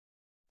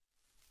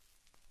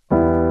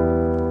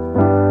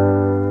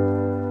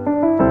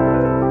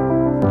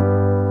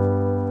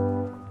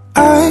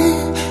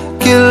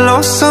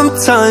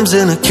sometimes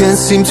and I can't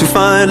seem to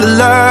find a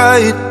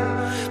light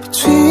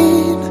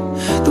between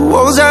the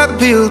walls I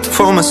built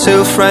for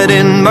myself right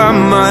in my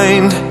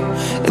mind.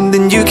 And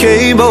then you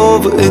came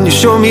over and you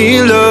showed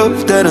me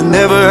love that I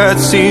never had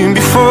seen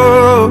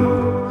before.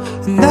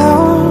 And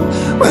now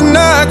when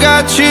I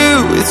got you,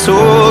 it's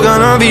all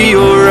gonna be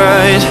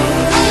alright.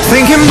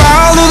 Thinking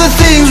about all the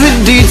things we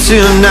did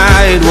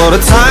tonight, what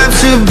a time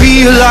to be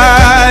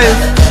alive.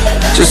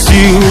 Just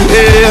you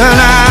and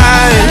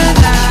I,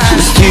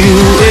 just you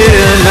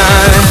and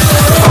I.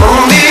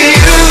 Only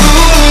you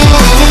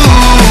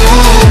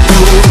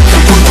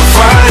can put the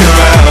fire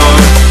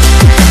out.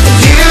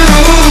 You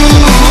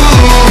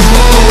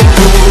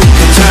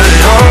can turn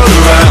it all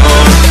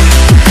around.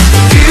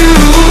 You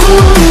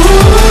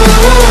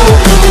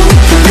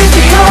can lift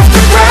me off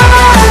the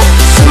ground,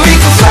 so we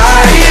can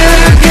fly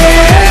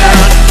again,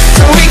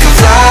 so we can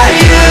fly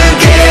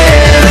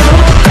again.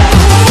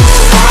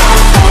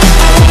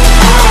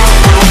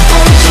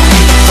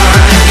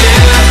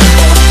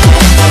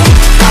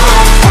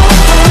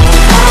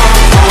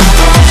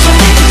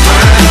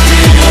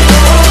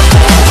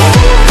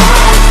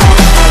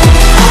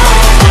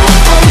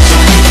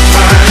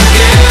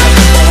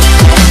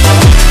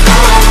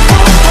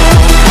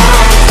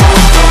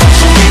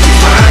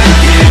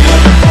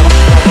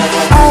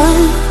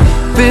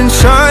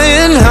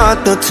 Trying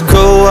hard not to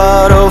go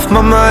out of my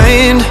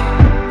mind.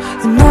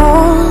 And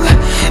all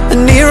I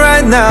need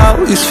right now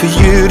is for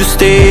you to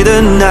stay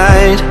the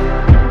night.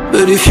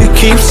 But if you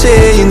keep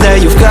saying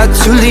that you've got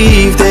to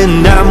leave,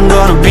 then I'm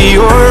gonna be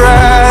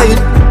alright.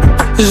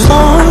 As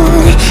long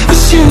as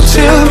you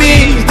tell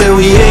me that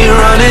we ain't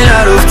running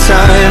out of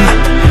time.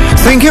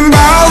 Thinking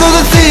about all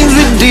the things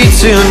we did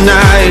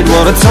tonight,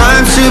 what a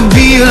time to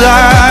be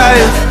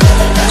alive.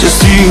 Just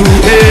you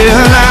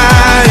and